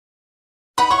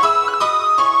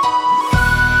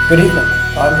Good evening,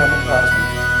 I'm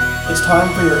Preisman. It's time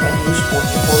for your NU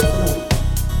Sports Report for the week.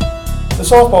 The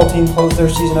softball team closed their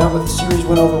season out with a series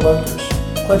win over Rutgers,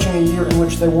 clinching a year in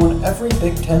which they won every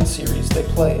Big Ten series they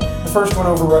played. The first win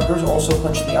over Rutgers also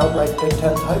clinched the outright Big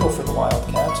Ten title for the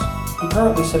Wildcats, who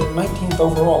currently sit at 19th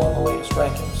overall in the latest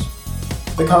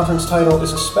rankings. The conference title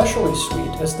is especially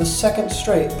sweet as the second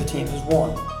straight the team has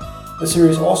won. The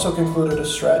series also concluded a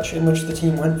stretch in which the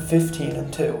team went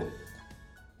 15-2.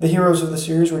 The heroes of the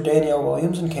series were Danielle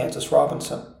Williams and Kansas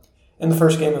Robinson. In the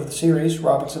first game of the series,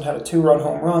 Robinson had a 2-run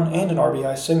home run and an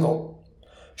RBI single.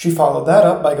 She followed that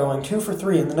up by going 2 for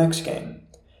 3 in the next game.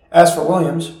 As for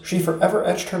Williams, she forever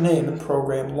etched her name in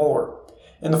program lore.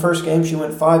 In the first game, she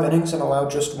went 5 innings and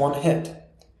allowed just 1 hit.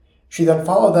 She then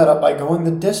followed that up by going the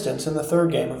distance in the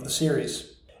third game of the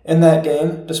series. In that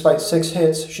game, despite 6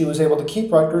 hits, she was able to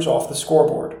keep Rutgers off the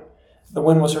scoreboard. The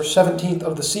win was her 17th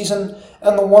of the season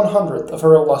and the 100th of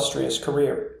her illustrious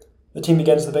career. The team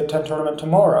begins the Big Ten tournament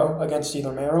tomorrow against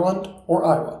either Maryland or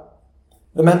Iowa.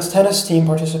 The men's tennis team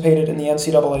participated in the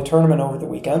NCAA tournament over the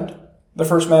weekend. The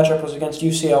first matchup was against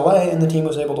UCLA, and the team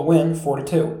was able to win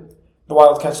 4-2. The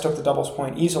Wildcats took the doubles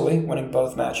point easily, winning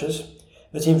both matches.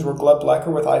 The teams were Gleb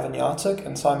Blecker with Ivan Yatsik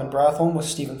and Simon Brathholm with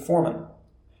Stephen Foreman.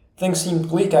 Things seemed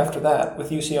bleak after that,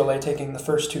 with UCLA taking the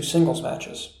first 2 singles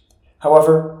matches.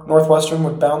 However, Northwestern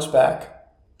would bounce back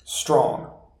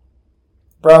strong.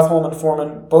 Brathholm and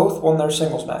Foreman both won their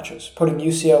singles matches, putting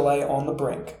UCLA on the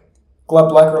brink. Gleb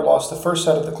Blecker lost the first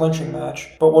set of the clinching match,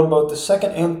 but won both the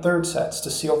second and third sets to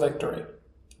seal victory.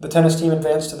 The tennis team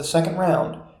advanced to the second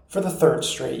round for the 3rd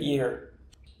straight year.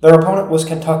 Their opponent was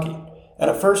Kentucky,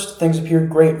 and at first things appeared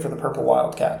great for the Purple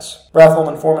Wildcats. Brathholm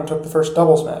and Foreman took the first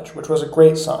doubles match, which was a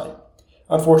great sign.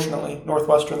 Unfortunately,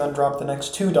 Northwestern then dropped the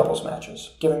next 2 doubles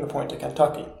matches, giving the point to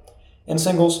Kentucky. In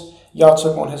singles,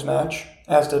 Yatsik won his match,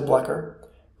 as did Blecker.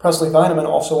 Presley Vineman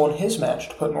also won his match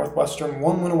to put Northwestern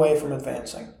 1 win away from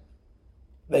advancing.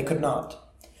 They could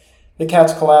not. The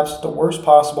Cats collapsed at the worst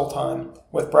possible time,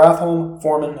 with Brathholm,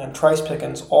 Foreman, and Trice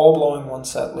Pickens all blowing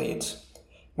 1-set leads.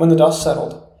 When the dust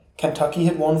settled, Kentucky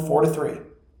had won 4-3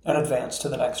 and advanced to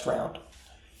the next round.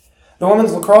 The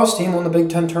women's lacrosse team won the Big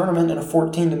Ten tournament in a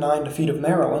 14-9 defeat of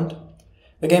Maryland.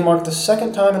 The game marked the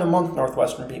second time in a month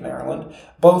Northwestern beat Maryland,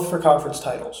 both for conference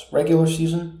titles, regular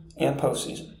season and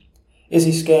postseason.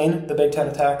 Izzy Skane, the Big Ten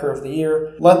Attacker of the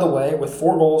Year, led the way with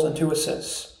 4 goals and 2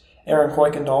 assists. Erin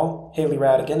Kuykendall, Haley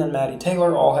Radigan, and Maddie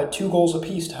Taylor all had 2 goals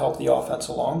apiece to help the offense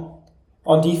along.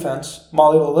 On defense,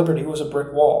 Molly LaLiberty was a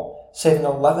brick wall, saving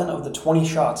 11 of the 20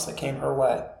 shots that came her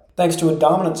way. Thanks to a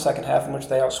dominant second half in which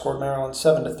they outscored Maryland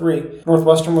 7-3,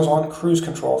 Northwestern was on cruise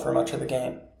control for much of the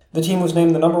game. The team was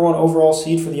named the number 1 overall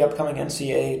seed for the upcoming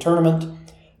NCAA tournament.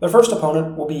 Their first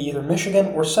opponent will be either Michigan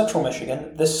or Central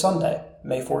Michigan this Sunday,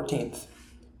 May 14th.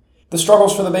 The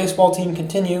struggles for the baseball team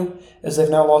continue, as they've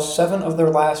now lost 7 of their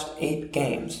last 8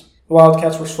 games. The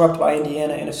Wildcats were swept by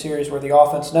Indiana in a series where the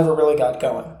offense never really got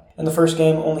going. In the first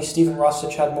game, only Steven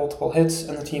Rustich had multiple hits,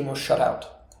 and the team was shut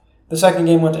out. The second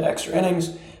game went to extra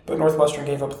innings, but Northwestern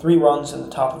gave up 3 runs in the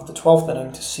top of the 12th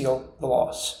inning to seal the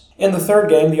loss. In the third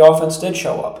game, the offense did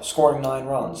show up, scoring 9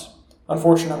 runs.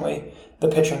 Unfortunately, the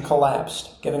pitching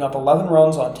collapsed, giving up 11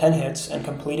 runs on 10 hits and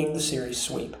completing the series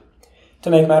sweep. To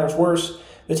make matters worse,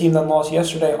 the team then lost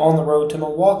yesterday on the road to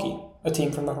Milwaukee, a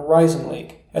team from the Horizon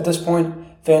League. At this point,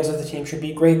 fans of the team should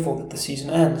be grateful that the season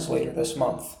ends later this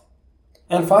month.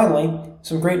 And finally,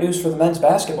 some great news for the men's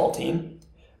basketball team.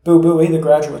 Boo Buie, the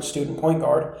graduate student point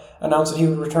guard, announced that he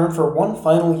would return for 1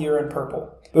 final year in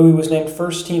purple. Buie was named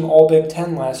first-team All-Big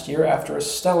Ten last year after a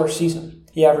stellar season.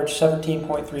 He averaged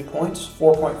 17.3 points,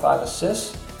 4.5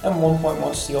 assists, and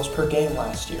 1.1 steals per game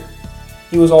last year.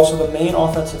 He was also the main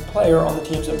offensive player on the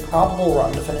team's improbable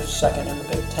run to finish second in the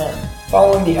Big Ten.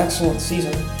 Following the excellent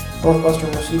season, Northwestern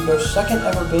received their second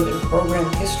ever bid in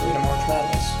program history to March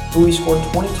Madness. Buie scored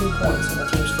 22 points in the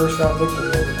team's first-round victory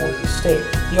over Boise State.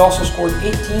 He also scored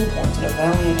 18 points in a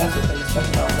valiant effort in the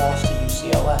second-round loss to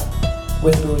UCLA.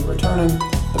 With Buie returning,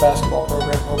 the basketball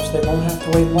program hopes they won't have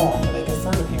to wait long to make a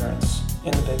third appearance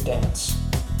in the Big Dance.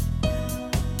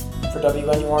 For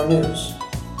WNUR News,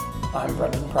 I'm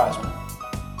Brendan Preisman.